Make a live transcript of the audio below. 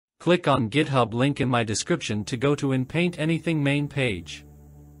Click on GitHub link in my description to go to INPAINT Anything main page.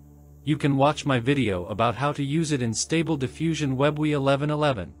 You can watch my video about how to use it in Stable Diffusion WebWe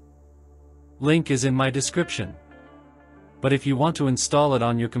 11.11. Link is in my description. But if you want to install it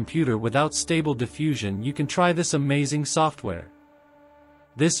on your computer without Stable Diffusion, you can try this amazing software.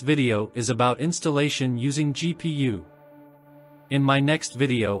 This video is about installation using GPU. In my next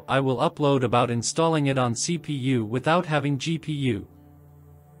video I will upload about installing it on CPU without having GPU.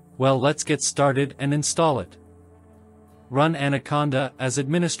 Well, let's get started and install it. Run Anaconda as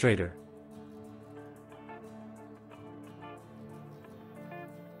administrator.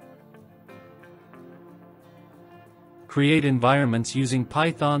 Create environments using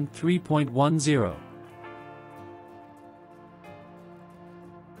Python 3.10.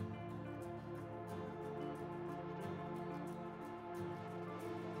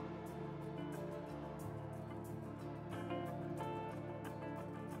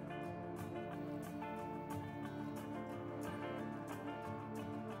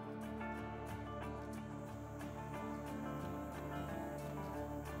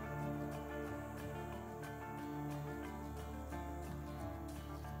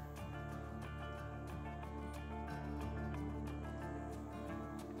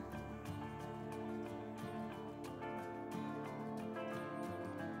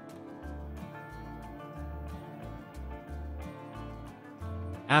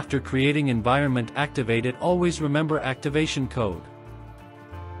 After creating environment activate it, always remember activation code.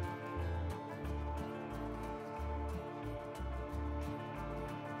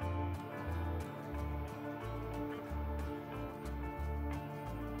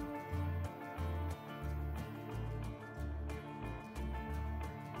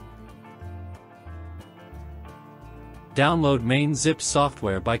 Download main zip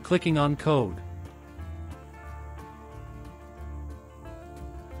software by clicking on code.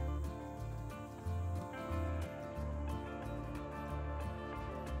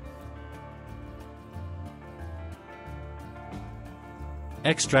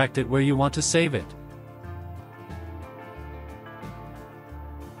 Extract it where you want to save it.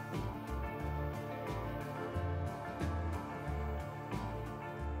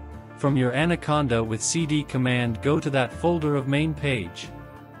 From your Anaconda with cd command, go to that folder of main page.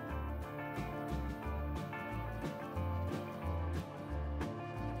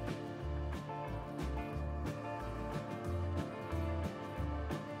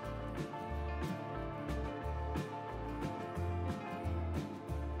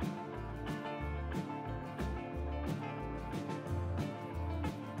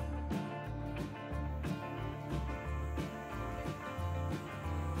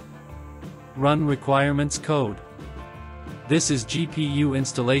 Run requirements code. This is GPU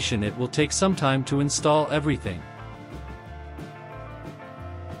installation. It will take some time to install everything.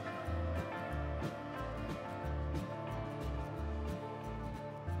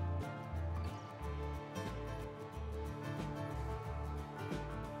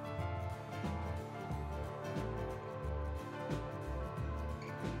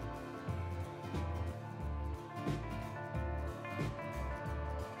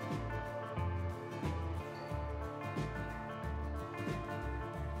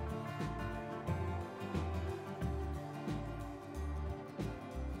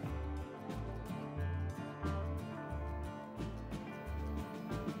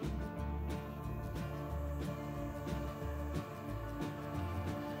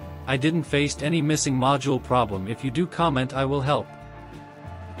 I didn't face any missing module problem. If you do, comment, I will help.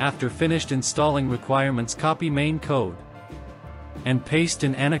 After finished installing requirements, copy main code and paste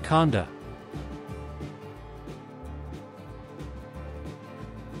in Anaconda.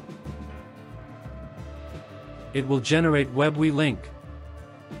 It will generate WebWe link.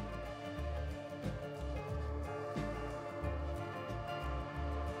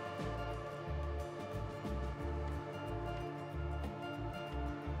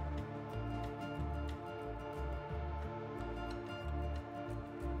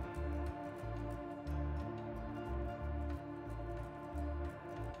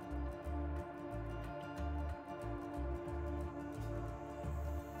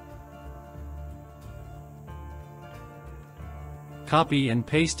 Copy and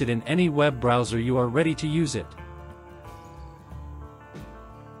paste it in any web browser you are ready to use it.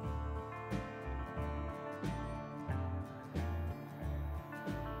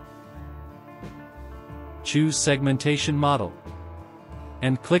 Choose segmentation model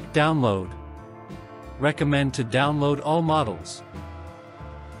and click download. Recommend to download all models.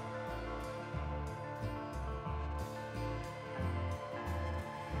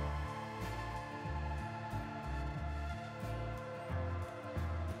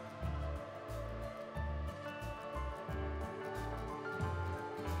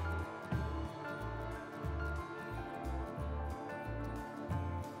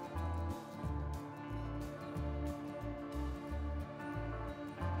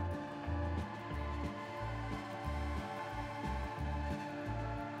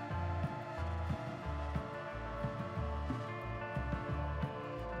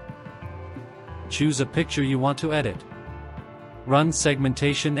 Choose a picture you want to edit. Run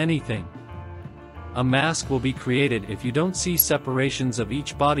segmentation anything. A mask will be created if you don't see separations of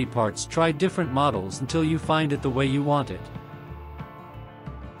each body parts. Try different models until you find it the way you want it.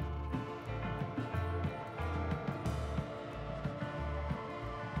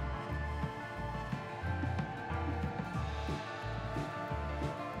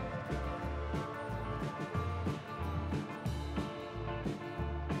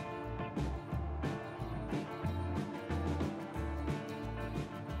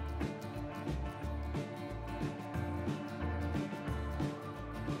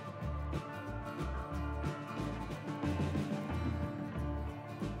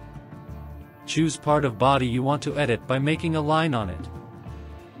 Choose part of body you want to edit by making a line on it.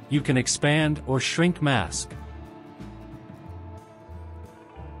 You can expand or shrink mask.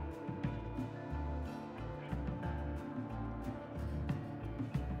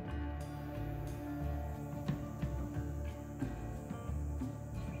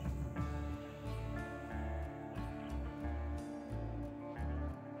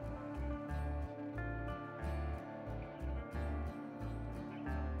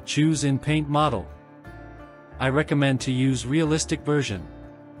 Choose INPAINT model. I recommend to use realistic version.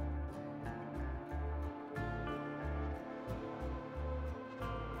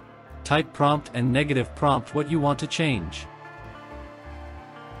 Type prompt and negative prompt what you want to change.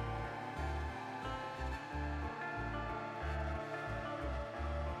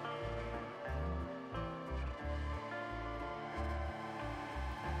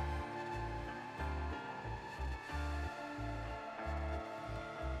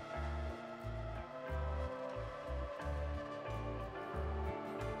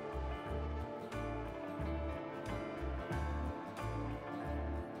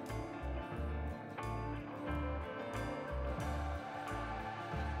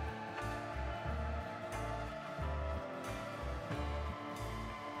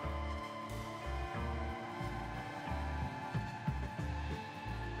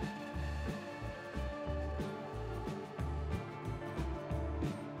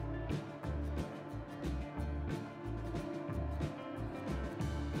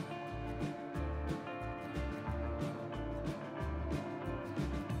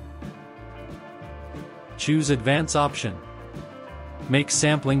 Choose Advance option. Make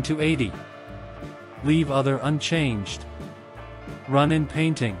sampling to 80. Leave other unchanged. Run in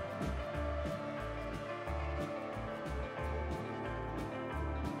painting.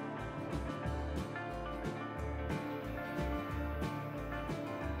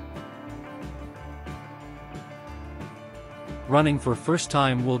 Running for first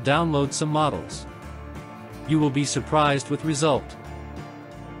time will download some models. You will be surprised with result.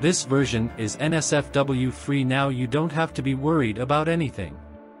 This version is NSFW free now, you don't have to be worried about anything.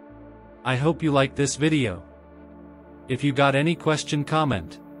 I hope you like this video. If you got any question,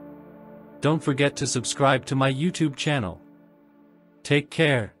 comment. Don't forget to subscribe to my YouTube channel. Take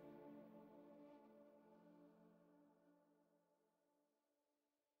care.